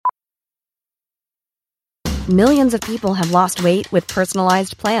Millions of people have lost weight with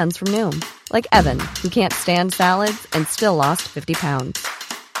personalized plans from Noom. Like Evan, who can't stand salads and still lost 50 pounds.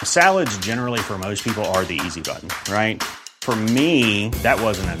 Salads generally for most people are the easy button, right? For me, that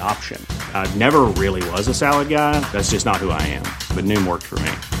wasn't an option. I never really was a salad guy. That's just not who I am. But Noom worked for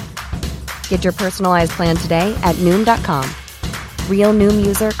me. Get your personalized plan today at Noom.com. Real Noom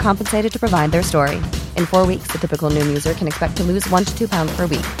user compensated to provide their story. In 4 weeks, the typical Noom user can expect to lose 1 to 2 pounds per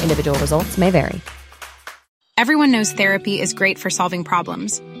week. Individual results may vary. Everyone knows therapy is great for solving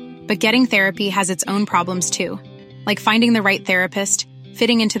problems. But getting therapy has its own problems too. Like finding the right therapist,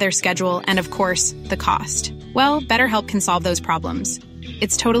 fitting into their schedule, and of course, the cost. Well, BetterHelp can solve those problems.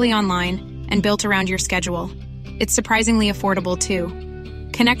 It's totally online and built around your schedule. It's surprisingly affordable too.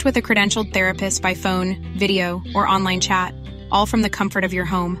 Connect with a credentialed therapist by phone, video, or online chat, all from the comfort of your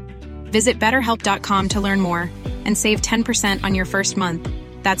home. Visit BetterHelp.com to learn more and save 10% on your first month.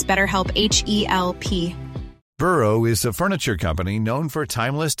 That's BetterHelp, H-E-L-P. Burrow is a furniture company known for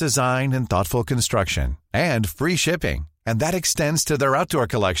timeless design and thoughtful construction, and free shipping, and that extends to their outdoor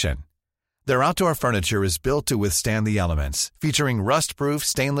collection. Their outdoor furniture is built to withstand the elements, featuring rust-proof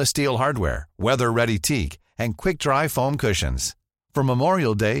stainless steel hardware, weather-ready teak, and quick-dry foam cushions. For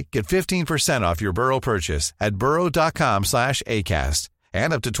Memorial Day, get 15% off your Burrow purchase at burrow.com/ACAST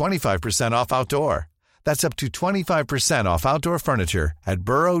and up to 25% off outdoor. That's up to 25% off outdoor furniture at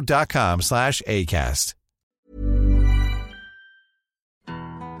burrow.com/ACAST.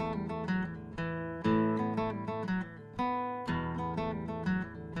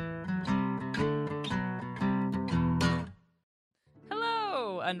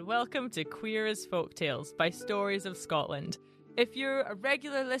 And welcome to Queer as Folktales by Stories of Scotland. If you're a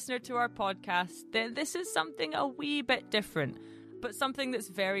regular listener to our podcast, then this is something a wee bit different, but something that's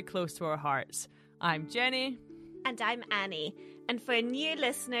very close to our hearts. I'm Jenny. And I'm Annie. And for new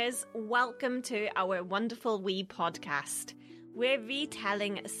listeners, welcome to our wonderful wee podcast. We're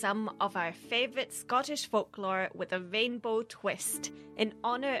retelling some of our favourite Scottish folklore with a rainbow twist in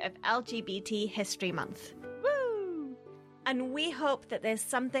honour of LGBT History Month. And we hope that there's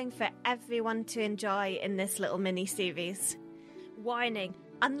something for everyone to enjoy in this little mini-series. Warning,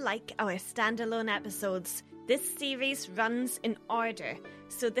 unlike our standalone episodes, this series runs in order.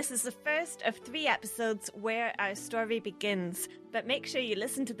 So this is the first of 3 episodes where our story begins, but make sure you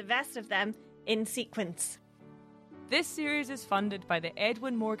listen to the rest of them in sequence. This series is funded by the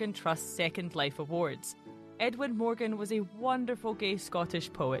Edwin Morgan Trust's Second Life Awards. Edwin Morgan was a wonderful gay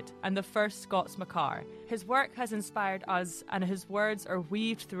Scottish poet and the first Scots Macar. His work has inspired us and his words are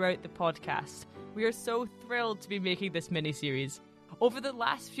weaved throughout the podcast. We are so thrilled to be making this mini-series. Over the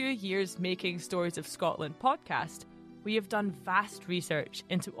last few years making Stories of Scotland podcast, we have done vast research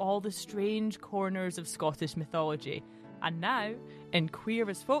into all the strange corners of Scottish mythology. And now, in Queer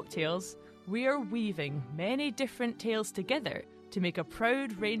as Folktales, we are weaving many different tales together to make a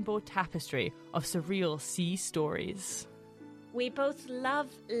proud rainbow tapestry of surreal sea stories. We both love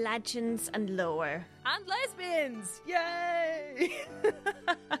legends and lore. And lesbians! Yay!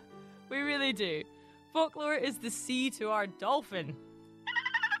 We really do. Folklore is the sea to our dolphin.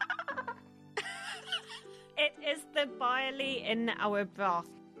 It is the barley in our broth.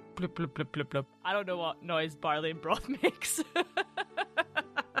 Blup, blup, blup, blup, blup. I don't know what noise barley and broth makes.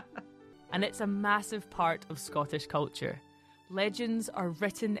 And it's a massive part of Scottish culture. Legends are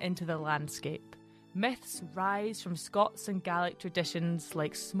written into the landscape. Myths rise from Scots and Gaelic traditions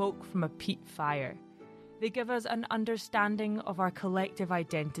like smoke from a peat fire. They give us an understanding of our collective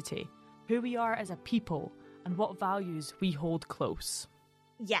identity, who we are as a people, and what values we hold close.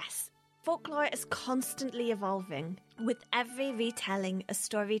 Yes, folklore is constantly evolving. With every retelling, a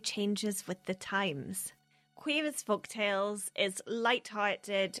story changes with the times. Queer as Folktales is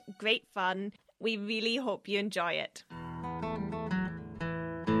light-hearted, great fun. We really hope you enjoy it.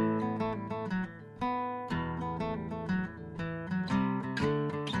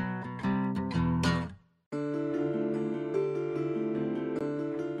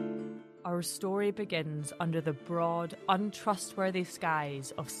 Our story begins under the broad, untrustworthy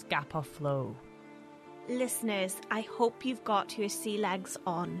skies of Scapa Flow. Listeners, I hope you've got your sea legs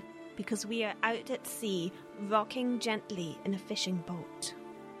on, because we are out at sea, rocking gently in a fishing boat.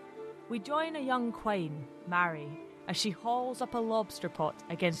 We join a young quine, Mary, as she hauls up a lobster pot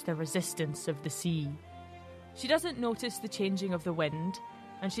against the resistance of the sea. She doesn't notice the changing of the wind,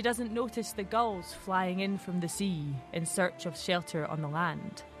 and she doesn't notice the gulls flying in from the sea in search of shelter on the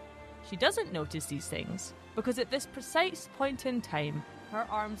land. She doesn't notice these things because at this precise point in time, her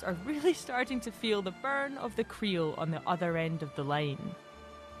arms are really starting to feel the burn of the creel on the other end of the line.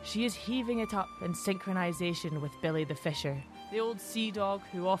 She is heaving it up in synchronization with Billy the Fisher, the old sea dog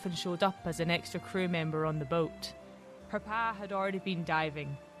who often showed up as an extra crew member on the boat. Her pa had already been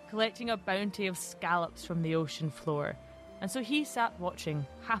diving, collecting a bounty of scallops from the ocean floor, and so he sat watching,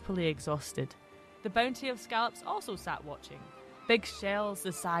 happily exhausted. The bounty of scallops also sat watching, big shells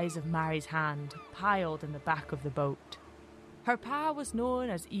the size of Mary's hand, piled in the back of the boat. Her pa was known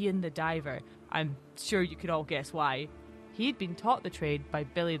as Ian the Diver. I'm sure you could all guess why. He'd been taught the trade by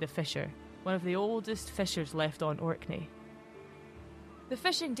Billy the Fisher, one of the oldest fishers left on Orkney. The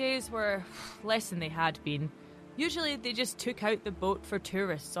fishing days were less than they had been. Usually they just took out the boat for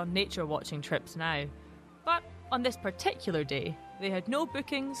tourists on nature watching trips now. But on this particular day, they had no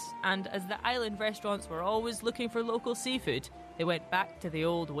bookings, and as the island restaurants were always looking for local seafood, they went back to the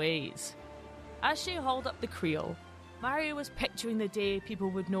old ways. As she hauled up the creel, Mary was picturing the day people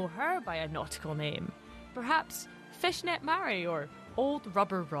would know her by a nautical name. Perhaps Fishnet Mary or Old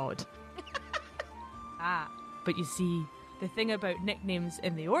Rubber Rod. But you see, the thing about nicknames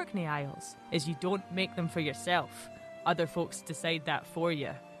in the Orkney Isles is you don't make them for yourself. Other folks decide that for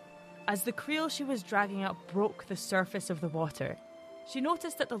you. As the creel she was dragging up broke the surface of the water, she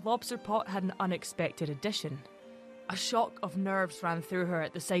noticed that the lobster pot had an unexpected addition. A shock of nerves ran through her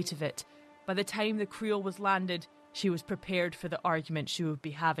at the sight of it. By the time the creel was landed, she was prepared for the argument she would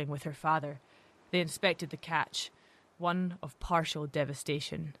be having with her father. They inspected the catch, one of partial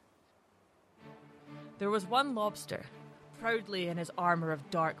devastation. There was one lobster, proudly in his armour of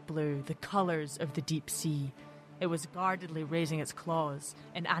dark blue, the colours of the deep sea. It was guardedly raising its claws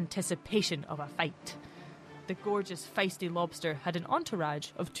in anticipation of a fight. The gorgeous, feisty lobster had an entourage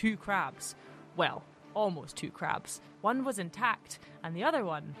of 2 crabs. Well, almost 2 crabs. One was intact, and the other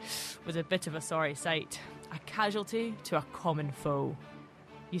one was a bit of a sorry sight. A casualty to a common foe.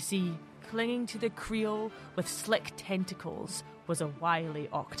 You see, clinging to the creel with slick tentacles was a wily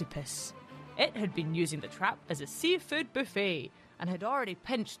octopus. It had been using the trap as a seafood buffet and had already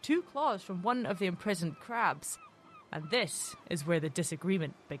pinched 2 claws from one of the imprisoned crabs. And this is where the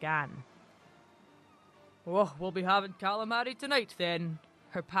disagreement began. "Oh, we'll be having calamari tonight then."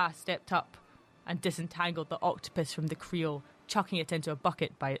 Her pa stepped up and disentangled the octopus from the creel, chucking it into a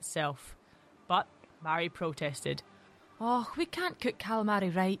bucket by itself. But Mary protested. "Oh, we can't cook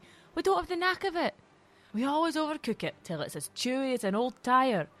calamari right. We don't have the knack of it. We always overcook it till it's as chewy as an old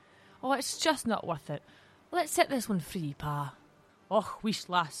tyre. Oh, it's just not worth it. Let's set this one free, Pa." "Och, wheesh,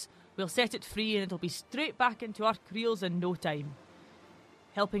 lass. We'll set it free and it'll be straight back into our creels in no time.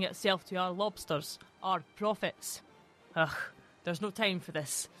 Helping itself to our lobsters, our profits. Ugh, there's no time for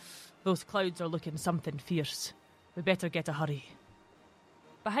this. Those clouds are looking something fierce. We better get a hurry."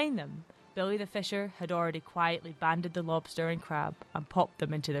 Behind them, Billy the Fisher had already quietly banded the lobster and crab and popped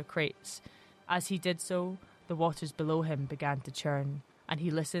them into their crates. As he did so, the waters below him began to churn, and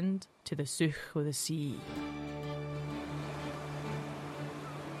he listened to the Sough of the sea.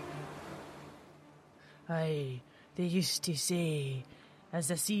 "Aye, they used to say, as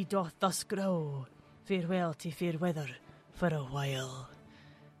the sea doth thus grow, farewell to fair weather for a while.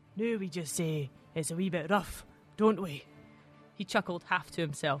 Now we just say, it's a wee bit rough, don't we?" He chuckled half to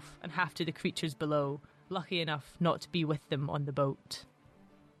himself and half to the creatures below, lucky enough not to be with them on the boat.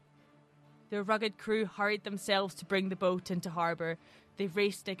 Their rugged crew hurried themselves to bring the boat into harbour. They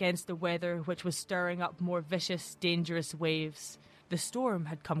raced against the weather, which was stirring up more vicious, dangerous waves. The storm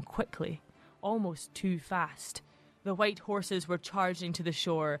had come quickly, almost too fast. The white horses were charging to the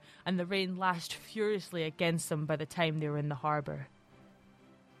shore, and the rain lashed furiously against them by the time they were in the harbour.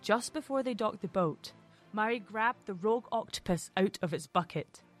 Just before they docked the boat, Mary grabbed the rogue octopus out of its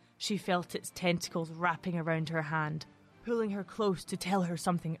bucket. She felt its tentacles wrapping around her hand, pulling her close to tell her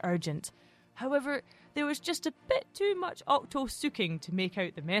something urgent. However, there was just a bit too much octo-sooking to make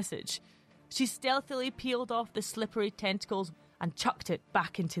out the message. She stealthily peeled off the slippery tentacles and chucked it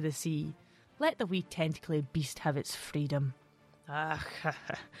back into the sea. Let the wee tentacly beast have its freedom. "Ah,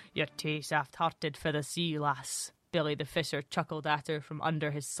 you're too soft-hearted for the sea, lass," Billy the Fisher chuckled at her from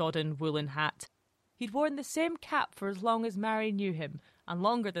under his sodden woolen hat. He'd worn the same cap for as long as Mary knew him, and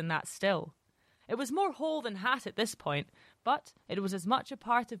longer than that still. It was more hole than hat at this point, but it was as much a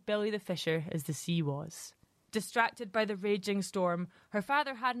part of Billy the Fisher as the sea was. Distracted by the raging storm, her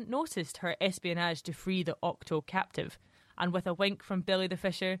father hadn't noticed her espionage to free the octo captive, and with a wink from Billy the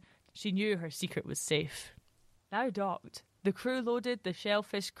Fisher, she knew her secret was safe. Now docked, the crew loaded the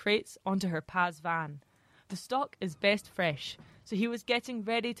shellfish crates onto her pa's van. The stock is best fresh, so he was getting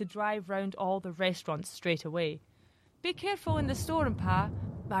ready to drive round all the restaurants straight away. "Be careful in the storm, Pa,"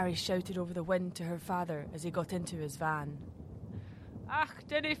 Mary shouted over the wind to her father as he got into his van. "Ach,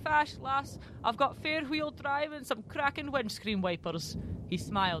 dinna fash, lass. I've got fair wheel drive and some cracking windscreen wipers." He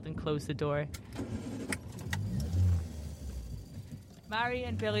smiled and closed the door. Mary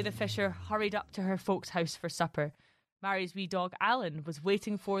and Billy the Fisher hurried up to her folks' house for supper. Mary's wee dog Alan was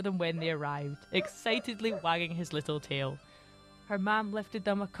waiting for them when they arrived, excitedly wagging his little tail. Her mam lifted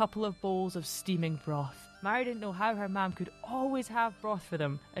them a couple of bowls of steaming broth. Mary didn't know how her mam could always have broth for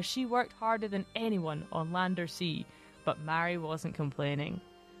them, as she worked harder than anyone on land or sea, but Mary wasn't complaining.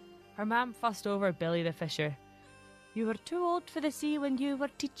 Her mam fussed over Billy the Fisher. "You were too old for the sea when you were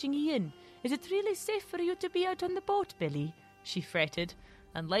teaching Ian. Is it really safe for you to be out on the boat, Billy?" she fretted,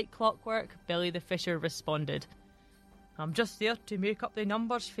 and like clockwork, Billy the Fisher responded, "I'm just there to make up the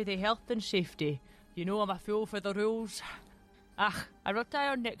numbers for the health and safety. You know I'm a fool for the rules. I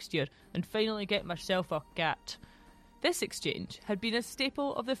retire next year and finally get myself a cat." This exchange had been a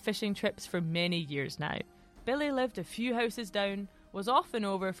staple of the fishing trips for many years now. Billy lived a few houses down, was often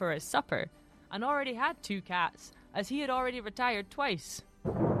over for his supper, and already had 2 cats, as he had already retired twice.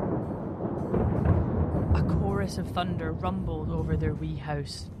 A chorus of thunder rumbled over their wee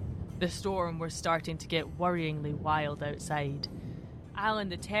house. The storm was starting to get worryingly wild outside. Alan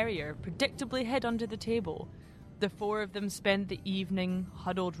the terrier predictably hid under the table. The 4 of them spent the evening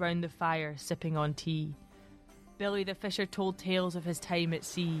huddled round the fire, sipping on tea. Billy the Fisher told tales of his time at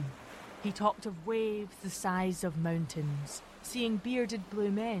sea. He talked of waves the size of mountains, seeing bearded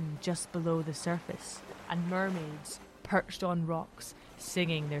blue men just below the surface, and mermaids perched on rocks,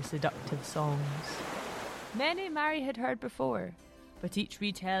 singing their seductive songs. Many Mary had heard before, but each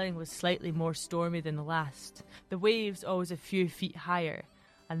retelling was slightly more stormy than the last, the waves always a few feet higher,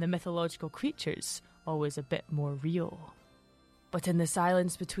 and the mythological creatures always a bit more real. But in the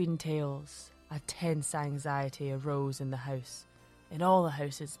silence between tales, a tense anxiety arose in the house, in all the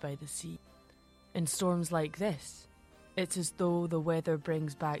houses by the sea. In storms like this, it's as though the weather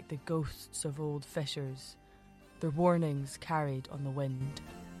brings back the ghosts of old fishers, their warnings carried on the wind.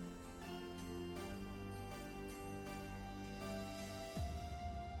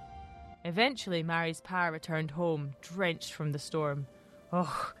 Eventually, Mary's pa returned home, drenched from the storm.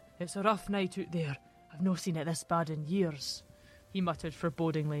 "Oh, it's a rough night out there. I've no seen it this bad in years," he muttered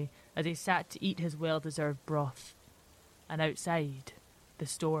forebodingly as he sat to eat his well-deserved broth. And outside, the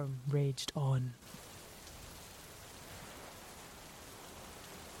storm raged on.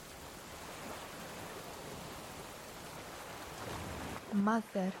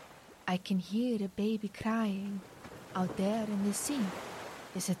 "Mother, I can hear a baby crying out there in the sea.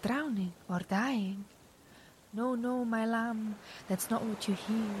 Is it drowning or dying?" No, my lamb, that's not what you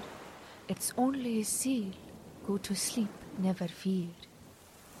hear. It's only a seal. Go to sleep, never fear."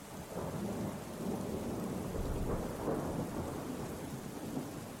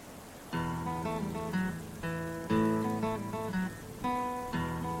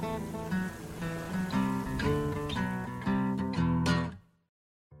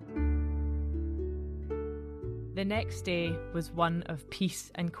 The next day was one of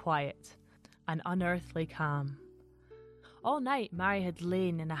peace and quiet, an unearthly calm. All night Mary had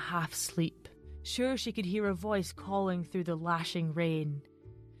lain in a half-sleep, sure she could hear a voice calling through the lashing rain.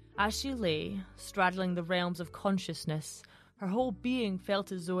 As she lay, straddling the realms of consciousness, her whole being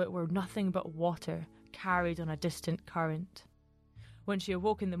felt as though it were nothing but water carried on a distant current. When she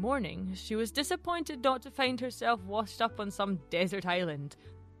awoke in the morning, she was disappointed not to find herself washed up on some desert island,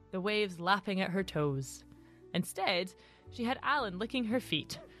 the waves lapping at her toes. Instead, she had Alan licking her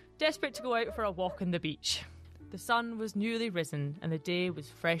feet, desperate to go out for a walk on the beach. The sun was newly risen and the day was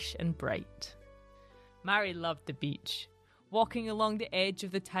fresh and bright. Mary loved the beach, walking along the edge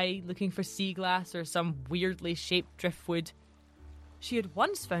of the tide looking for sea glass or some weirdly shaped driftwood. She had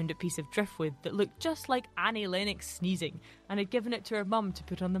once found a piece of driftwood that looked just like Annie Lennox sneezing and had given it to her mum to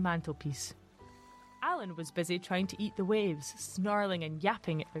put on the mantelpiece. Alan was busy trying to eat the waves, snarling and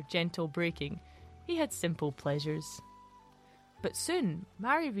yapping at their gentle breaking. He had simple pleasures. But soon,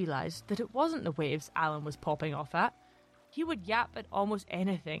 Mary realised that it wasn't the waves Alan was popping off at. He would yap at almost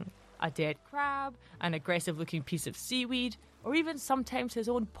anything. A dead crab, an aggressive-looking piece of seaweed, or even sometimes his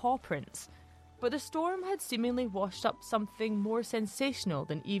own paw prints. But the storm had seemingly washed up something more sensational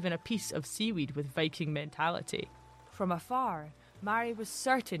than even a piece of seaweed with Viking mentality. From afar, Mary was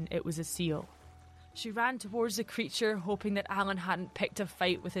certain it was a seal. She ran towards the creature, hoping that Alan hadn't picked a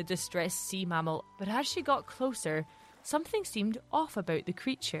fight with a distressed sea mammal, but as she got closer, something seemed off about the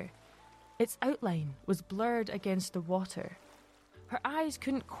creature. Its outline was blurred against the water. Her eyes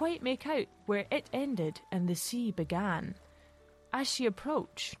couldn't quite make out where it ended and the sea began. As she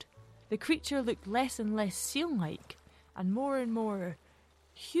approached, the creature looked less and less seal-like, and more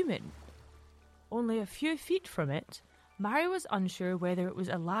human. Only a few feet from it, Mary was unsure whether it was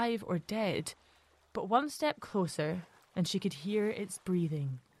alive or dead, but one step closer and she could hear its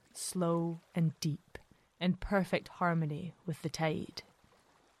breathing, slow and deep, in perfect harmony with the tide.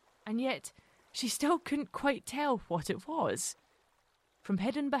 And yet, she still couldn't quite tell what it was. From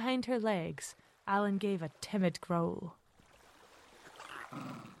hidden behind her legs, Alan gave a timid growl.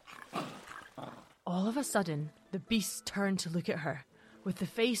 All of a sudden, the beast turned to look at her, with the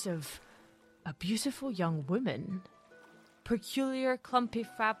face of a beautiful young woman. Peculiar, clumpy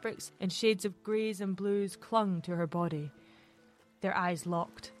fabrics in shades of greys and blues clung to her body. Their eyes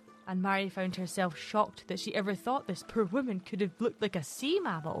locked, and Mary found herself shocked that she ever thought this poor woman could have looked like a sea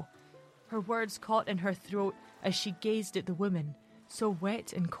mammal. Her words caught in her throat as she gazed at the woman, so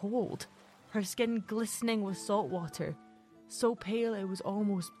wet and cold, her skin glistening with salt water, so pale it was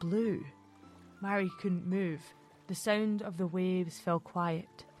almost blue. Mary couldn't move. The sound of the waves fell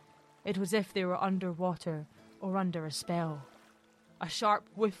quiet. It was as if they were underwater or under a spell. A sharp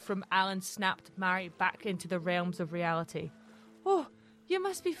whiff from Alan snapped Mary back into the realms of reality. "Oh, you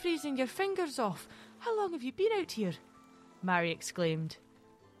must be freezing your fingers off. How long have you been out here?" Mary exclaimed.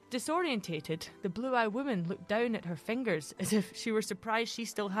 Disorientated, the blue-eyed woman looked down at her fingers as if she were surprised she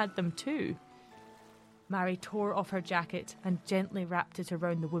still had them too. Mary tore off her jacket and gently wrapped it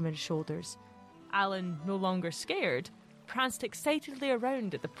around the woman's shoulders. Alan, no longer scared, pranced excitedly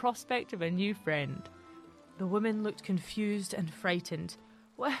around at the prospect of a new friend. The woman looked confused and frightened.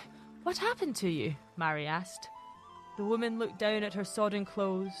 What happened to you?" Mary asked. The woman looked down at her sodden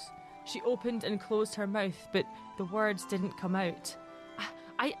clothes. She opened and closed her mouth, but the words didn't come out.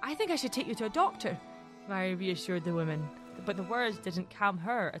 I think I should take you to a doctor," Mary reassured the woman, but the words didn't calm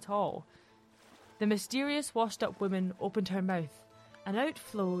her at all. The mysterious washed-up woman opened her mouth, and out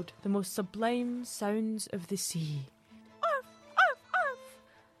flowed the most sublime sounds of the sea. "Arf, arf, arf!"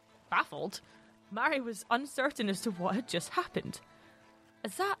 Baffled, Mary was uncertain as to what had just happened.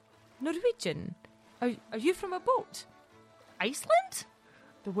 "Is that Norwegian? Are you from a boat?" "Iceland?"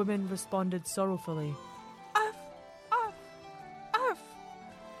 The woman responded sorrowfully. "Arf, arf, arf!"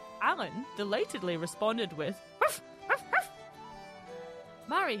 Alan delightedly responded with, "Ruff, ruff, ruff!"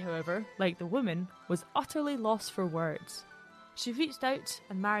 Mary, however, like the woman, was utterly lost for words. She reached out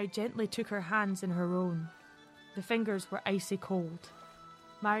and Mary gently took her hands in her own. The fingers were icy cold.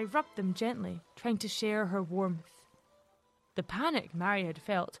 Mary rubbed them gently, trying to share her warmth. The panic Mary had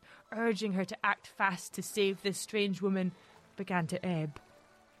felt, urging her to act fast to save this strange woman, began to ebb.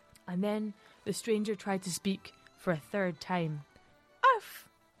 And then the stranger tried to speak for a third time. "Arf!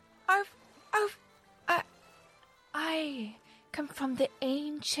 Arf! Arf! I come from the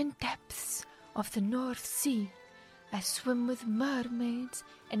ancient depths of the North Sea. I swim with mermaids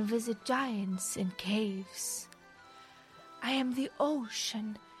and visit giants in caves. I am the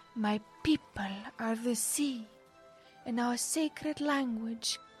ocean, my people are the sea. In our sacred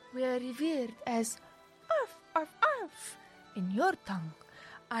language, we are revered as Arf, Arf, Arf. In your tongue,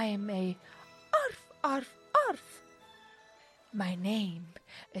 I am a Arf, Arf, Arf. My name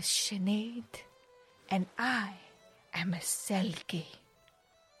is Sinead, and I am a Selkie."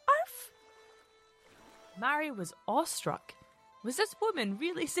 Arf! Mary was awestruck. Was this woman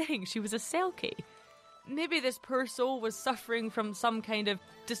really saying she was a Selkie? Maybe this poor soul was suffering from some kind of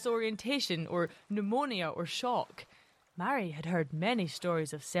disorientation or pneumonia or shock. Mary had heard many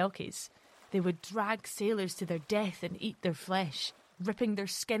stories of Selkies. They would drag sailors to their death and eat their flesh, ripping their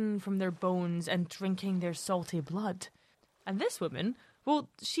skin from their bones and drinking their salty blood. And this woman, well,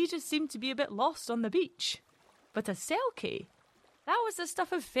 she just seemed to be a bit lost on the beach. But a Selkie? That was the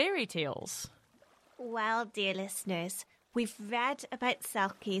stuff of fairy tales. Well, dear listeners, we've read about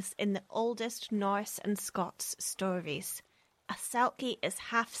Selkies in the oldest Norse and Scots stories. A Selkie is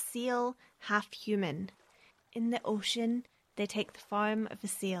half seal, half human. In the ocean, they take the form of a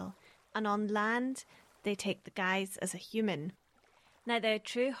seal, and on land, they take the guise as a human. Now, their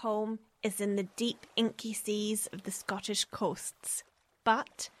true home is in the deep, inky seas of the Scottish coasts.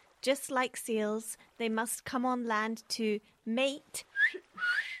 But, just like seals, they must come on land to mate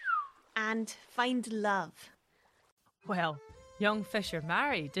and find love. Well, young fisher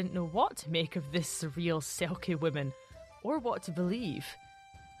Mary didn't know what to make of this surreal Selkie woman, or what to believe.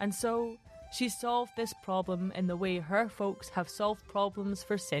 And so, she solved this problem in the way her folks have solved problems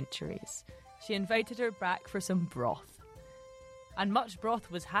for centuries. She invited her back for some broth. And much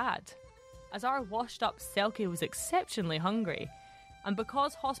broth was had, as our washed-up Selkie was exceptionally hungry. And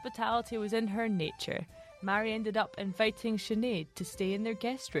because hospitality was in her nature, Mary ended up inviting Sinead to stay in their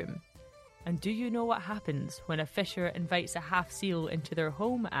guest room. And do you know what happens when a fisher invites a half-seal into their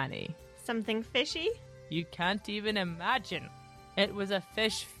home, Annie? Something fishy? You can't even imagine. It was a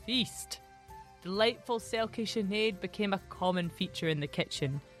fish feast. Delightful Selkie Sinead became a common feature in the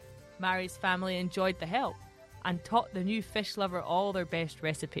kitchen. Mary's family enjoyed the help and taught the new fish lover all their best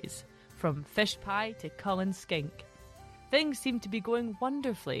recipes, from fish pie to Cullen skink. Things seemed to be going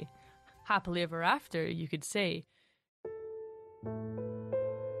wonderfully. Happily ever after, you could say.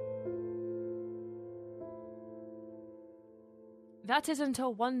 That is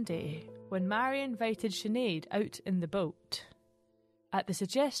until one day when Mary invited Sinead out in the boat. At the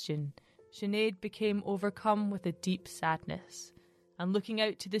suggestion, Sinead became overcome with a deep sadness, and looking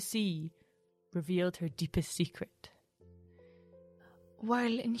out to the sea, revealed her deepest secret.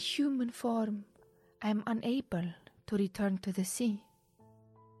 While in human form, I am unable to return to the sea.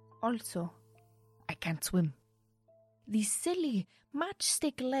 Also, I can't swim. These silly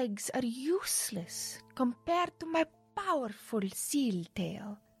matchstick legs are useless compared to my powerful seal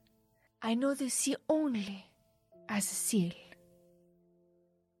tail. I know the sea only as a seal.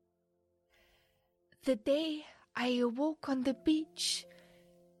 The day I awoke on the beach,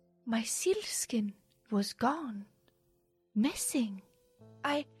 my sealskin was gone, missing.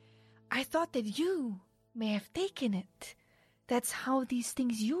 I thought that you may have taken it. That's how these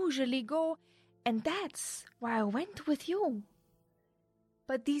things usually go, and that's why I went with you.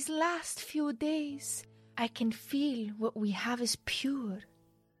 But these last few days, I can feel what we have is pure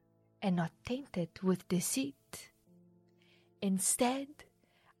and not tainted with deceit. Instead,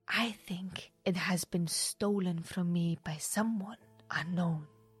 I think it has been stolen from me by someone unknown.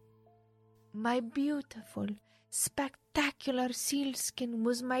 My beautiful, spectacular sealskin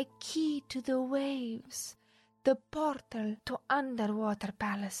was my key to the waves, the portal to underwater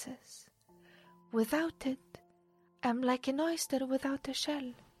palaces. Without it, I'm like an oyster without a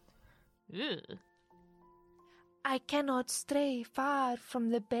shell. Ugh. I cannot stray far from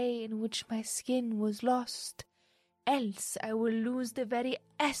the bay in which my skin was lost, else I will lose the very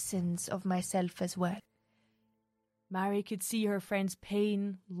essence of myself as well. Mary could see her friend's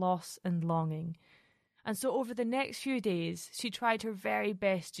pain, loss and longing. And so over the next few days, she tried her very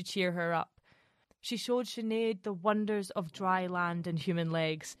best to cheer her up. She showed Sinead the wonders of dry land and human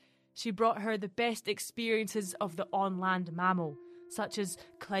legs. She brought her the best experiences of the on-land mammal, such as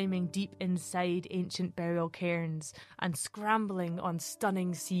climbing deep inside ancient burial cairns and scrambling on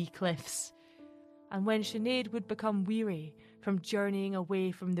stunning sea cliffs. And when Sinead would become weary from journeying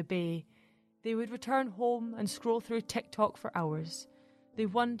away from the bay, they would return home and scroll through TikTok for hours. They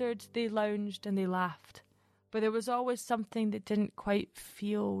wondered, they lounged and they laughed, but there was always something that didn't quite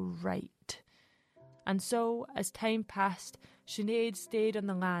feel right. And so, as time passed, Sinead stayed on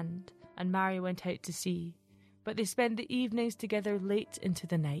the land and Mary went out to sea, but they spent the evenings together late into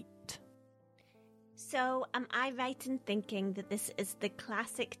the night. So, am I right in thinking that this is the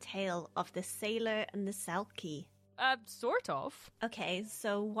classic tale of the sailor and the selkie? Sort of. Okay,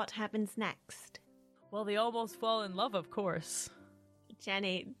 so what happens next? Well, they almost fall in love, of course.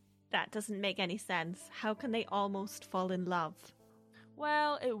 Jenny, that doesn't make any sense. How can they almost fall in love?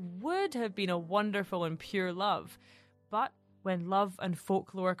 Well, it would have been a wonderful and pure love, but when love and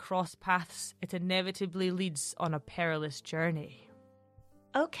folklore cross paths, it inevitably leads on a perilous journey.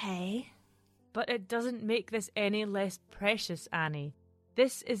 Okay. But it doesn't make this any less precious, Annie.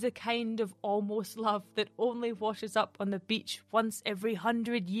 This is the kind of almost love that only washes up on the beach once every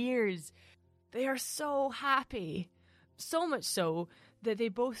 100 years. They are so happy. So much so that they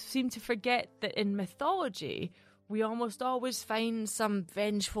both seem to forget that in mythology, we almost always find some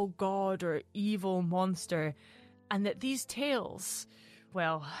vengeful god or evil monster, and that these tales,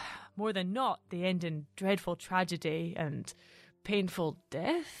 well, more than not, they end in dreadful tragedy and painful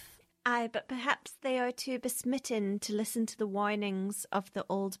death. Aye, but perhaps they are too besmitten to listen to the warnings of the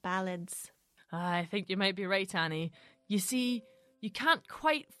old ballads. I think you might be right, Annie. You see, you can't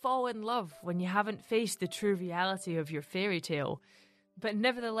quite fall in love when you haven't faced the true reality of your fairy tale. But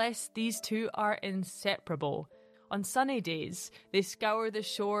nevertheless, these two are inseparable. On sunny days, they scour the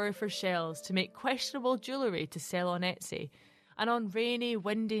shore for shells to make questionable jewellery to sell on Etsy. And on rainy,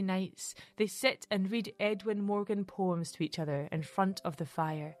 windy nights, they sit and read Edwin Morgan poems to each other in front of the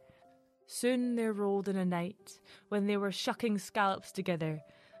fire. Soon there rolled in a night when they were shucking scallops together,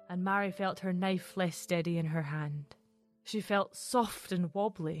 and Mary felt her knife less steady in her hand. She felt soft and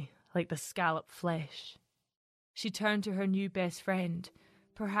wobbly, like the scallop flesh. She turned to her new best friend,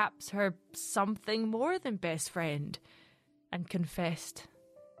 perhaps her something more than best friend, and confessed,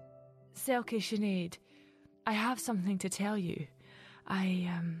 "Selkie Sinead, I have something to tell you.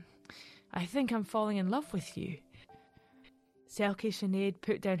 I think I'm falling in love with you." Selkie Sinead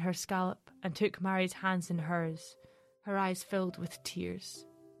put down her scallop and took Mary's hands in hers, her eyes filled with tears.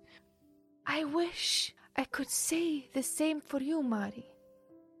 I wish I could say the same for you, Mary,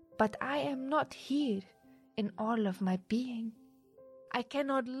 but I am not here in all of my being. I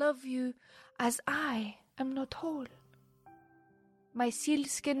cannot love you as I am not whole. My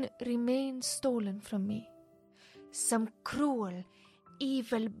sealskin remains stolen from me. Some cruel,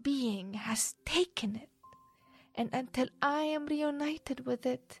 evil being has taken it, and until I am reunited with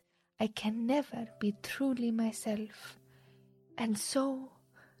it, I can never be truly myself, and so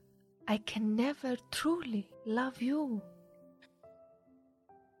I can never truly love you.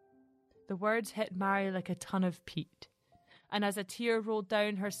 The words hit Mary like a ton of peat, and as a tear rolled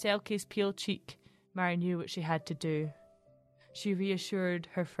down her Selkie's pale cheek, Mary knew what she had to do. She reassured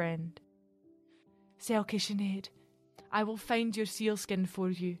her friend. Selkie Sinead, I will find your sealskin for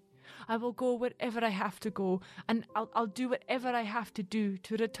you. I will go wherever I have to go, and I'll do whatever I have to do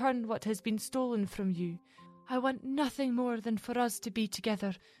to return what has been stolen from you. I want nothing more than for us to be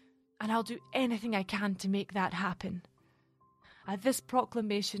together, and I'll do anything I can to make that happen. At this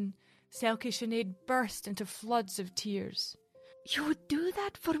proclamation, Selkie Sinead burst into floods of tears. You would do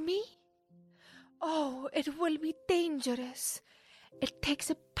that for me? Oh, it will be dangerous. It takes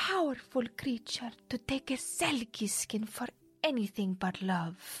a powerful creature to take a Selkie skin for anything but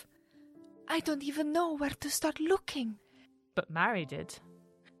love. I don't even know where to start looking. But Mary did.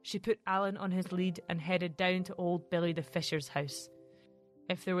 She put Alan on his lead and headed down to old Billy the Fisher's house.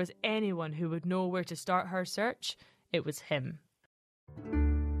 If there was anyone who would know where to start her search, it was him.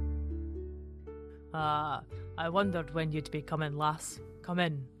 I wondered when you'd be coming, lass. Come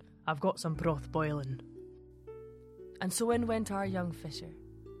in, I've got some broth boiling. And so in went our young fisher,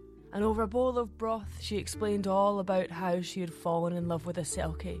 and over a bowl of broth she explained all about how she had fallen in love with a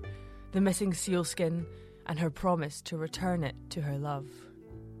Selkie, the missing sealskin, and her promise to return it to her love.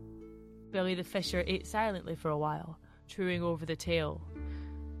 Billy the Fisher ate silently for a while, chewing over the tale.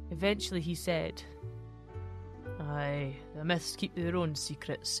 Eventually he said, Aye, the myths keep their own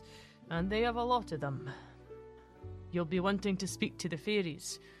secrets, and they have a lot of them. You'll be wanting to speak to the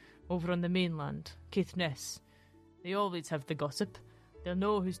fairies, over on the mainland, Caithness. They always have the gossip. They'll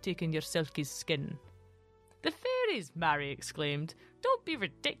know who's taken your Selkie's skin. The fairies, Mary exclaimed. Don't be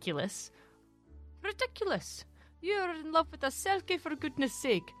ridiculous. Ridiculous? You're in love with a Selkie, for goodness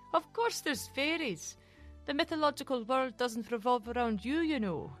sake. Of course there's fairies. The mythological world doesn't revolve around you, you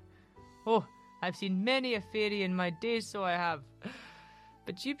know. Oh, I've seen many a fairy in my days, so I have.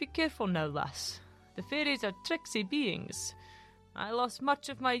 But you be careful now, lass. The fairies are tricksy beings. I lost much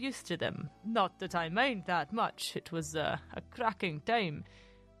of my youth to them. Not that I mind that much. It was a cracking time.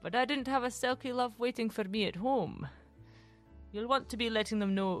 But I didn't have a Selkie love waiting for me at home. You'll want to be letting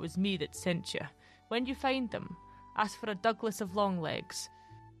them know it was me that sent you. When you find them, ask for a Douglas of Longlegs.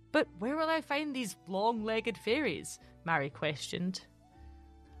 But where will I find these long-legged fairies? Mary questioned.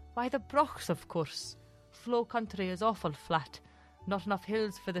 Why, the brochs, of course. Flow country is awful flat. Not enough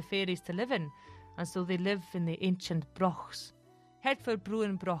hills for the fairies to live in, and so they live in the ancient brochs. Head for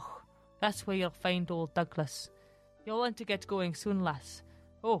Bruinbroch. That's where you'll find old Douglas. You'll want to get going soon, lass.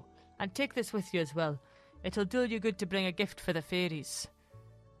 Oh, and take this with you as well. It'll do you good to bring a gift for the fairies.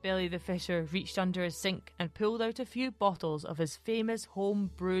 Billy the Fisher reached under his sink and pulled out a few bottles of his famous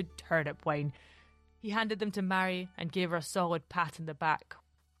home-brewed turnip wine. He handed them to Mary and gave her a solid pat on the back.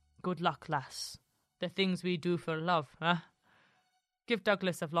 Good luck, lass. The things we do for love, huh? Give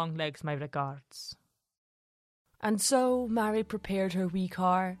Douglas of Longlegs my regards. And so Mary prepared her wee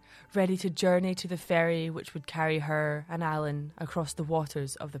car, ready to journey to the ferry which would carry her and Alan across the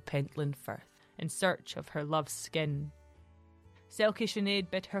waters of the Pentland Firth in search of her love's skin. Selkie Sinead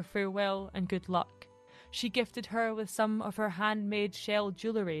bid her farewell and good luck. She gifted her with some of her handmade shell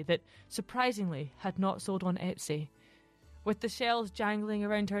jewellery that, surprisingly, had not sold on Etsy. With the shells jangling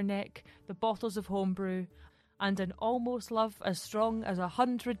around her neck, the bottles of homebrew, and an almost love as strong as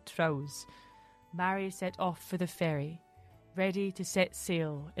 100 trows, Mary set off for the ferry, ready to set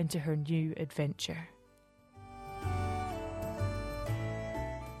sail into her new adventure.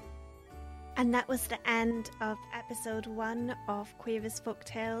 And that was the end of episode 1 of Queer's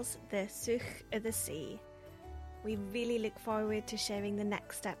Folktales, The Sough of the Sea. We really look forward to sharing the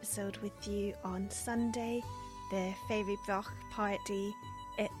next episode with you on Sunday, the Fairy Broch party.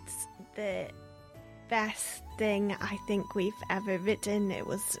 It's the best thing I think we've ever written. It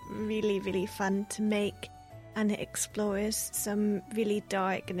was really, really fun to make, and it explores some really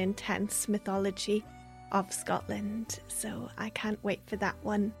dark and intense mythology of Scotland. So I can't wait for that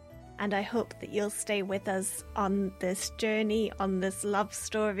one. And I hope that you'll stay with us on this journey, on this love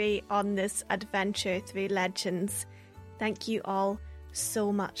story, on this adventure through legends. Thank you all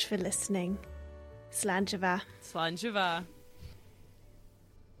so much for listening. Slanjava. Slanjava.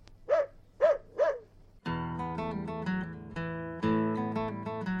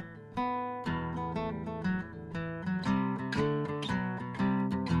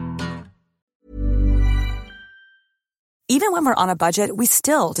 Even when we're on a budget, we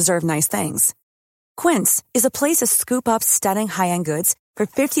still deserve nice things. Quince is a place to scoop up stunning high-end goods for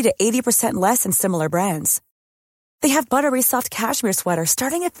 50 to 80% less than similar brands. They have buttery soft cashmere sweaters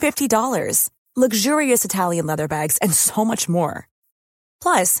starting at $50, luxurious Italian leather bags, and so much more.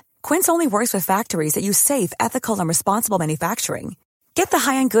 Plus, Quince only works with factories that use safe, ethical, and responsible manufacturing. Get the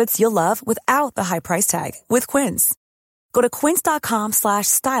high-end goods you'll love without the high price tag with Quince. Go to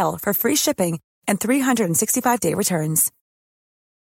quince.com/style for free shipping and 365-day returns.